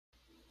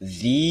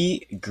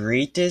The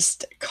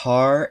greatest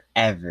car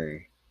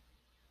ever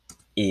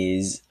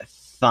is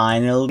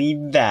finally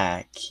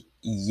back.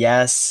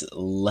 Yes,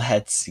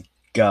 let's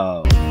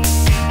go.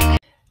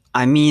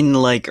 I mean,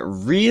 like,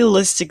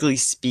 realistically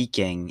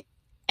speaking,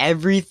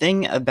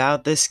 everything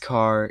about this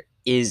car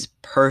is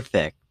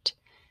perfect.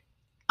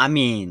 I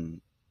mean,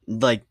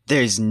 like,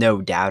 there's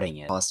no doubting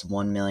it. Cost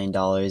 $1 million.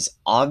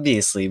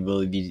 Obviously,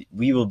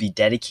 we will be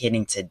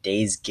dedicating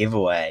today's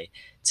giveaway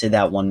to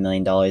that $1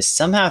 million.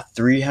 Somehow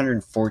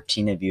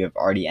 314 of you have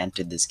already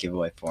entered this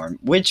giveaway form,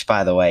 which,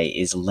 by the way,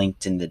 is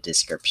linked in the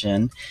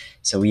description.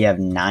 So we have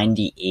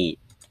 98.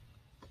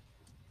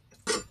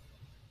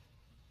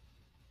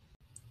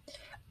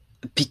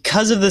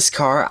 Because of this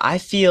car, I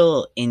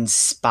feel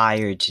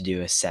inspired to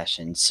do a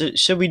session. So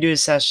should we do a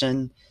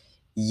session?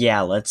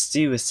 Yeah, let's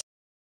do a session.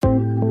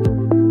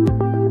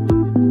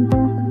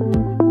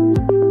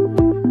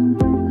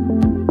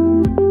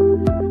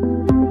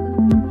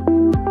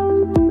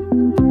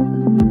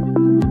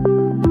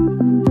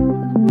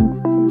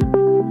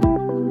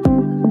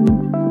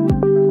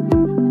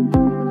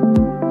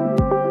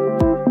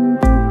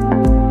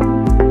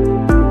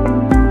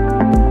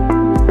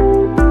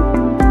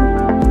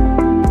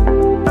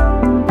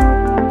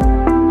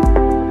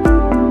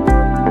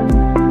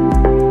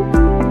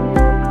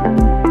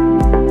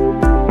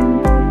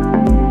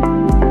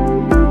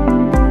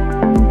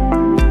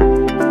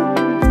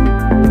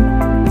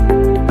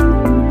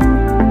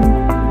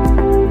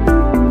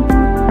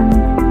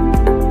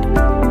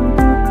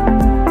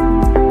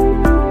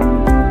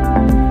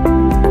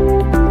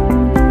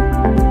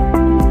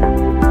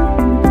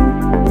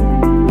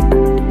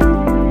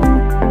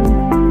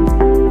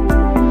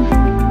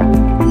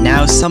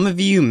 Now, some of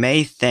you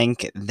may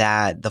think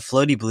that the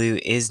Floaty Blue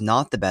is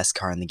not the best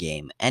car in the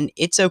game, and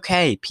it's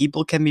okay.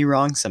 People can be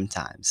wrong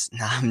sometimes.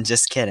 No, I'm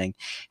just kidding.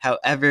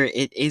 However,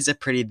 it is a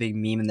pretty big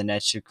meme in the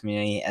Nitro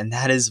community, and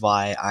that is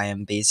why I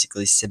am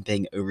basically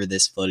simping over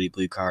this Floaty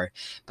Blue car.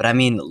 But I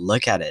mean,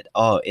 look at it.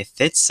 Oh, it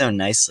fits so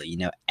nicely. You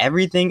know,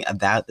 everything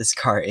about this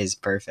car is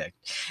perfect.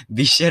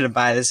 Be sure to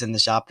buy this in the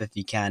shop if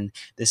you can.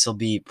 This will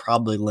be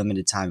probably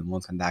limited time and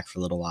won't come back for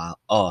a little while.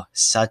 Oh,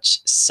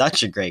 such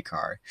a great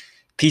car.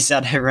 Peace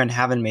out, everyone.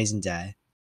 Have an amazing day.